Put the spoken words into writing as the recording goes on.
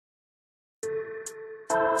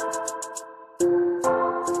A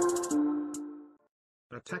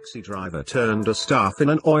taxi driver turned a staff in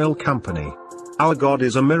an oil company. Our God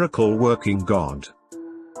is a miracle-working God.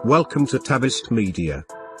 Welcome to Tabist Media.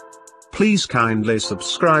 Please kindly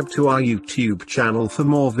subscribe to our YouTube channel for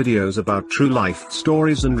more videos about true life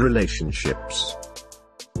stories and relationships.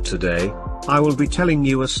 Today, I will be telling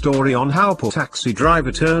you a story on how a poor taxi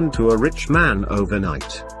driver turned to a rich man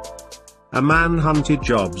overnight. A man hunted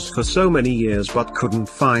jobs for so many years but couldn't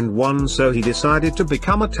find one, so he decided to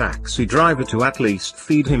become a taxi driver to at least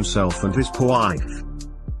feed himself and his poor wife.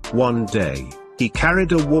 One day, he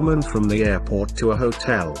carried a woman from the airport to a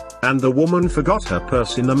hotel, and the woman forgot her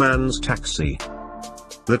purse in the man's taxi.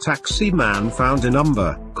 The taxi man found a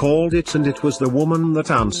number, called it, and it was the woman that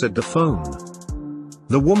answered the phone.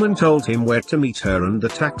 The woman told him where to meet her, and the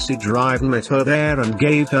taxi driver met her there and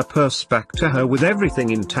gave her purse back to her with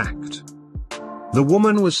everything intact. The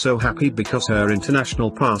woman was so happy because her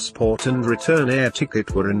international passport and return air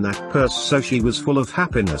ticket were in that purse, so she was full of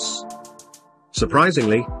happiness.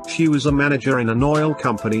 Surprisingly, she was a manager in an oil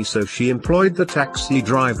company, so she employed the taxi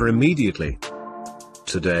driver immediately.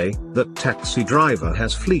 Today, that taxi driver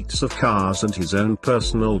has fleets of cars and his own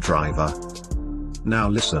personal driver. Now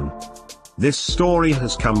listen. This story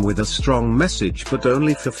has come with a strong message, but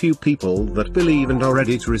only for few people that believe and are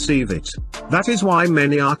ready to receive it. That is why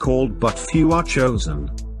many are called but few are chosen.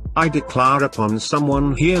 I declare upon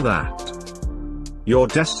someone here that your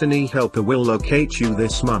destiny helper will locate you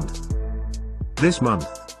this month. This month,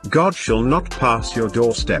 God shall not pass your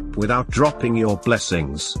doorstep without dropping your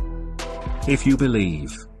blessings. If you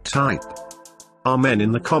believe, type Amen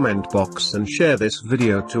in the comment box and share this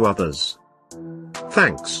video to others.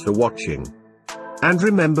 Thanks for watching. And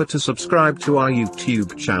remember to subscribe to our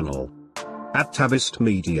YouTube channel at Tabist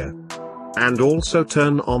Media. And also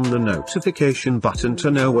turn on the notification button to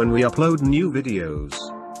know when we upload new videos.